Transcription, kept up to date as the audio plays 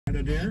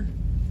Adair.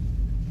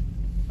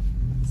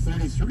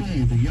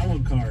 33, the yellow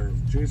car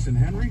of Jason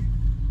Henry.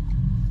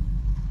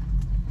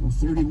 Well,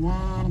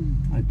 31,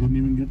 I didn't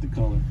even get the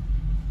color.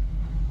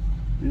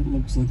 It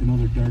looks like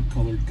another dark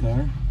colored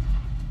car.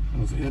 That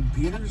was Ed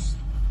Peters.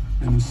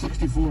 And the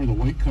 64, the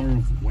white car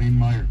of Wayne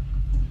Meyer.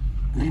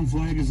 Green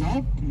flag is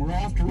out, and we're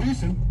off to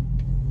racing.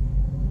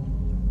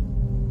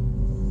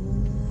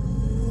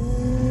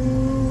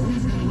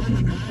 Who's going to win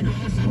the drag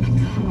race into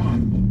turn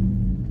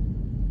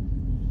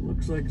 1?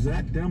 Looks like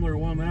Zach Demler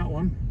won that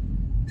one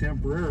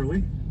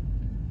temporarily.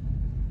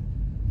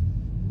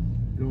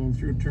 Going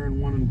through turn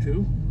 1 and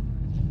 2.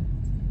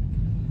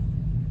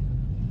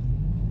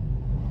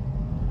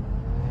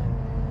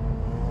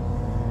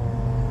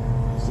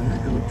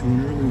 Zach up to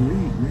an early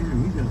lead. Man,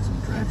 he got some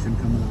traction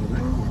coming out of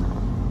that corner.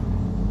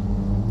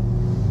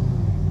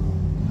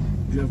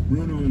 Jeff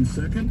Bruno in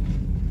second.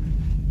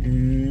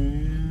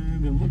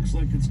 And it looks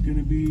like it's going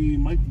to be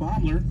Mike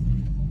Baumler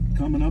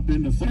coming up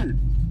into third.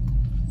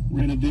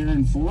 Adair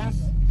in fourth.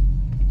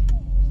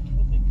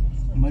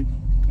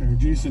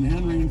 Jason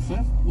Henry in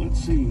fifth. Let's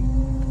see.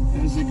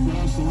 As they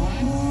cross the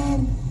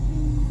line.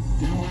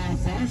 Demler in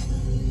first.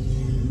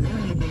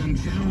 Bruno being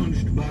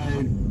challenged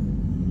by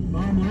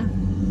Baumler.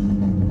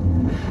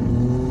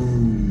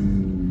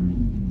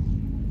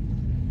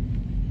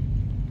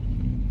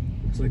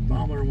 Looks like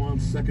Baumler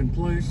wants second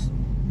place.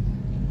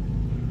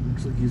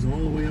 Looks like he's all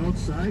the way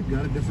outside.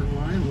 Got a different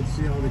line. Let's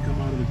see how they come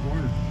out of the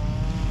corner.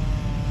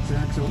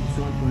 Zach's out in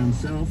front by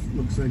himself.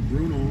 Looks like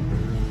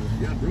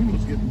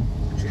Bruno's getting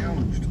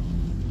challenged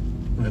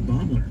by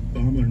Baumler.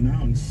 Baumler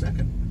now in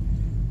second.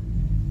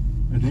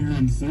 Adair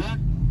in third.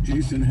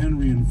 Jason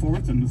Henry in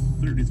fourth in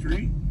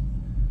 33.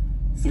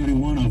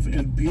 31 of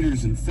Ed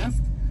Peters in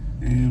fifth.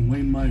 And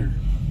Wayne Meyer.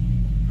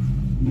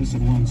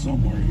 Missing one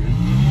somewhere here.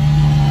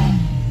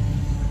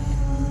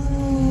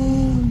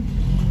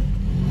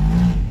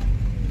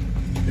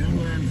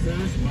 Demler in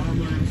first,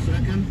 Baumler in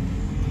second.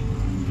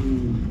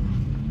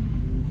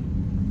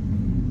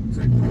 Looks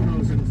like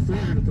Bruno's in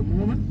third at the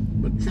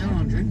moment, but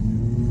challenging.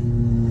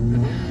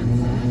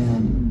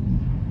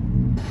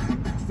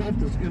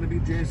 Fifth is going to be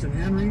Jason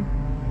Henry.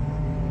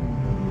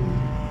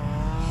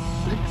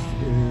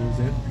 Sixth is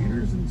Ed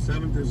Peters, and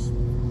seventh is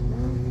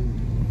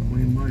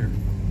Wayne Meyer.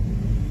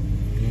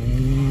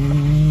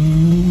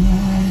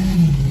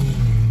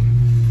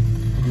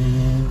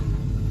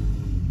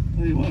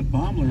 Tell you what,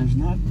 Baumler is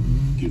not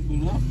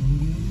giving up.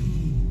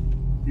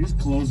 He's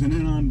closing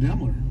in on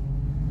Demler.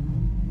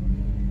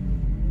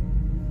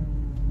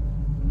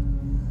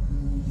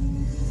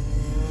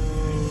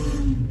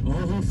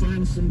 Oh, he'll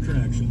find some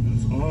traction.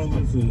 That's all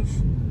this is.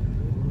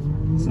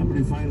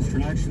 Somebody finds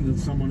traction that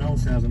someone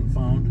else hasn't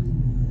found,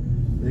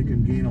 they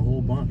can gain a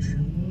whole bunch.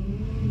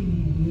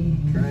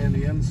 Trying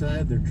the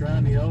inside, they're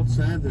trying the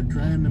outside, they're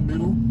trying the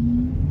middle.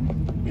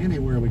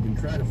 Anywhere we can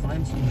try to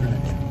find some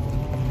traction.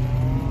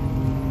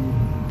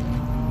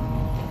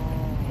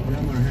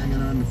 Demler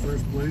hanging on to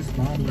first place,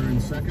 Baumler in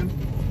second.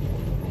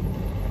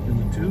 In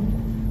the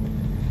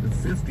 2. The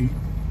 50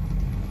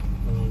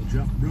 of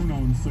Jeff Bruno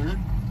in third.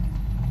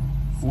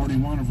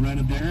 41 of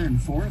Adair in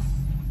fourth.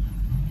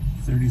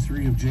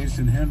 33 of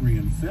Jason Henry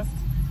in fifth.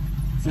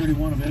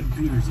 31 of Ed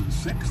Peters in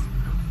sixth.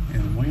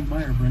 And Wayne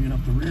Meyer bringing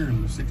up the rear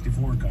in the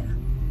 64 car.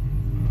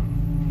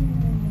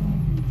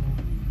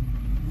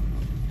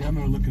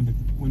 Demler looking to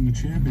win the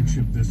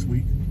championship this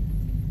week.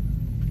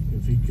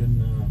 If he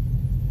can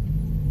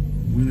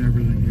win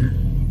everything here.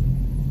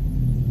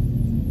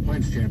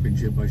 Points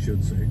championship, I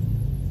should say.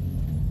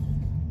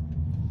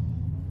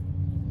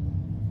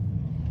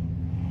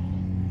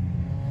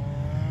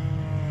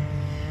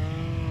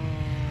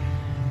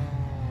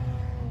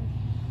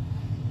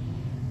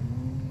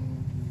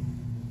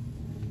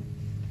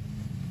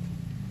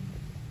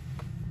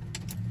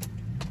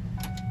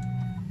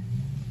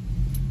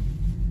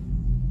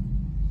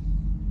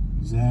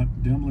 Zach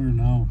Demler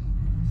now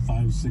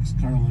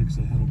 5-6 car lengths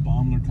ahead of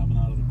Baumler coming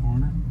out of the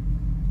corner.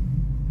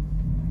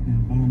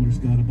 And Baumler's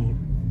got about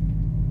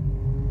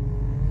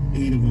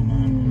 8 of them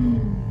on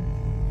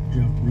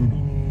Jeff Bruno.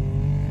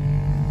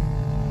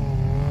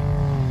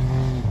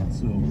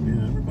 So,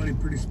 yeah, everybody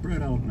pretty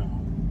spread out now.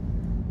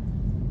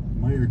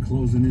 Meyer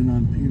closing in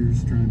on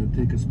Peters, trying to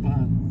take a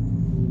spot.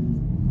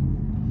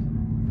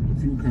 A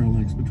few car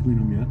lengths between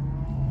them yet.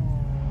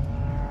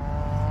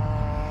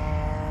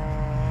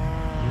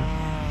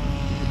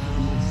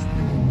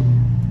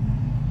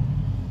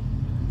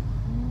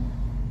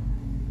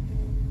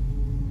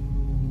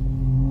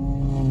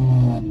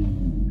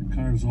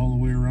 All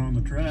the way around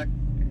the track.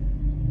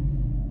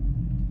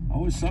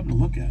 Always something to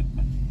look at,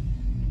 but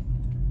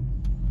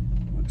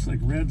looks like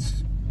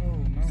Red's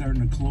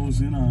starting to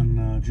close in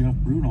on Jeff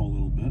Bruno a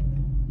little bit.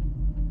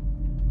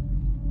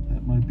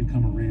 That might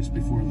become a race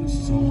before this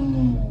is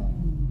over.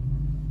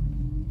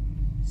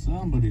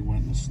 Somebody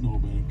went in the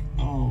snowbank.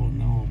 Oh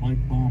no,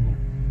 Mike Baumler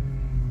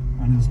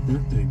on his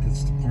birthday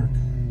gets to park.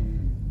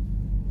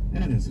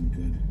 That isn't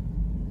good.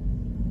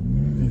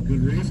 Got a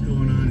good race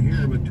going on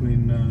here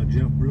between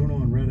Jeff Bruno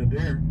and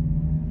Adair.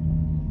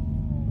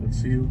 Let's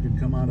see who can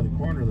come out of the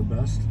corner the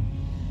best.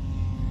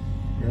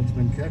 Red's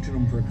been catching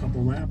them for a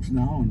couple laps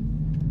now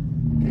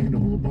and gained a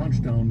whole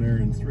bunch down there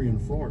in 3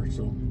 and 4.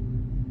 So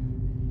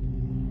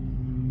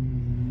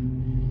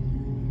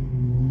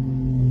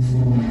see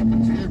what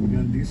happens here. We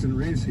got a decent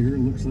race here. It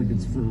looks like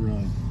it's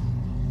for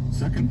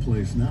second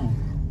place now.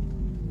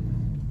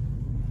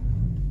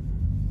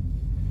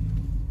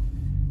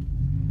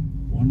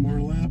 One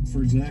more lap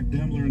for Zach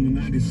Demler in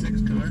the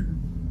 96 car.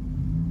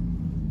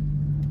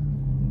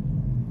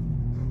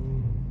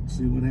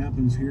 See what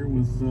happens here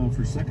with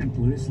for second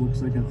place.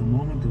 Looks like at the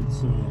moment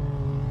it's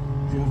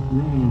Jeff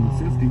Bruno in the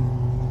 50.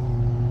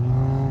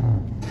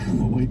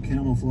 A white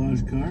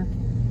camouflage car.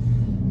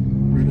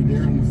 Red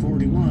Adair in the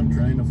 41,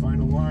 trying to find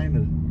a line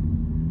to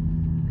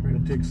try to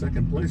take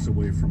second place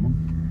away from him.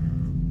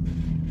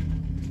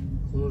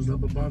 Closed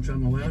up a bunch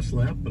on the last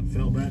lap, but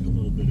fell back a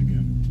little bit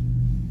again.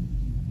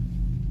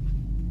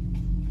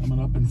 Coming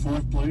up in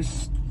fourth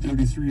place,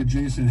 33 of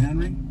Jason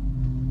Henry.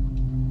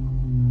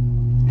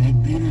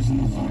 Ed Peters in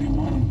the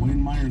 41 and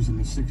Wayne Myers in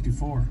the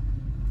 64.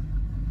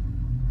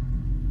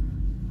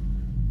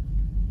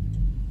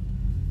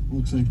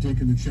 Looks like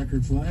taking the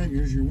checkered flag.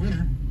 Here's your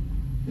winner,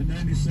 the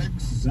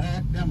 96,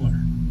 Zach Demler.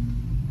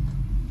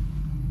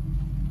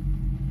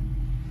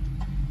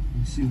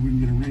 Let's see if we can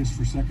get a race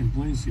for second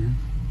place here.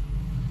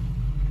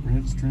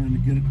 Red's trying to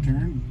get it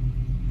turned.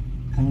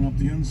 Coming up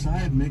the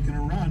inside, making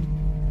a run.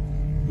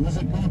 Who's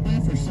it going to be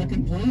for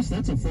second place?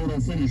 That's a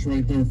photo finish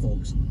right there,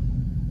 folks.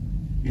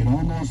 It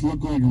almost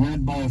looked like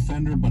red by a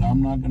fender, but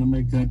I'm not going to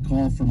make that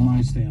call from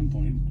my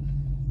standpoint.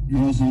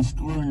 Girls in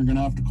scoring are going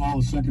to have to call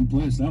the second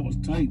place. That was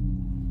tight.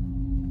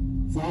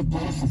 Fourth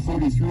place for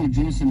 33,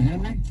 Jason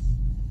Henry.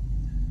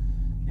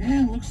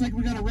 And looks like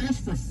we got a race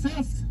for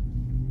fifth.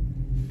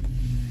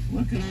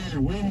 Look at here.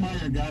 Wayne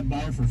Meyer got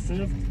by for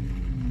fifth.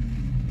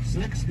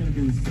 Sixth going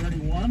to be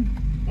 31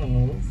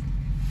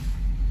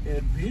 of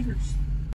Ed Peters.